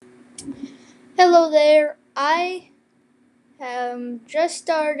Hello there. I am just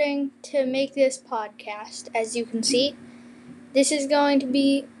starting to make this podcast. As you can see, this is going to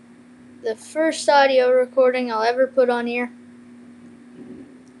be the first audio recording I'll ever put on here.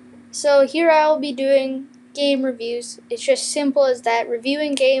 So here I'll be doing game reviews. It's just simple as that,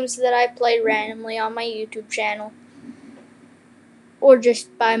 reviewing games that I play randomly on my YouTube channel or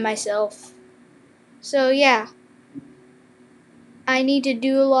just by myself. So yeah, I need to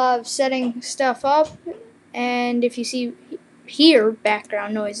do a lot of setting stuff up, and if you hear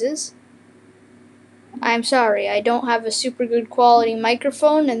background noises, I'm sorry, I don't have a super good quality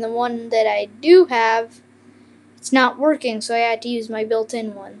microphone, and the one that I do have, it's not working, so I had to use my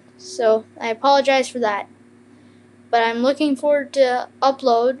built-in one. So I apologize for that. But I'm looking forward to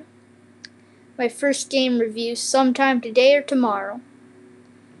upload my first game review sometime today or tomorrow.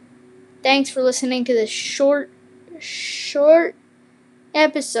 Thanks for listening to this short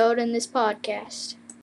episode in this podcast.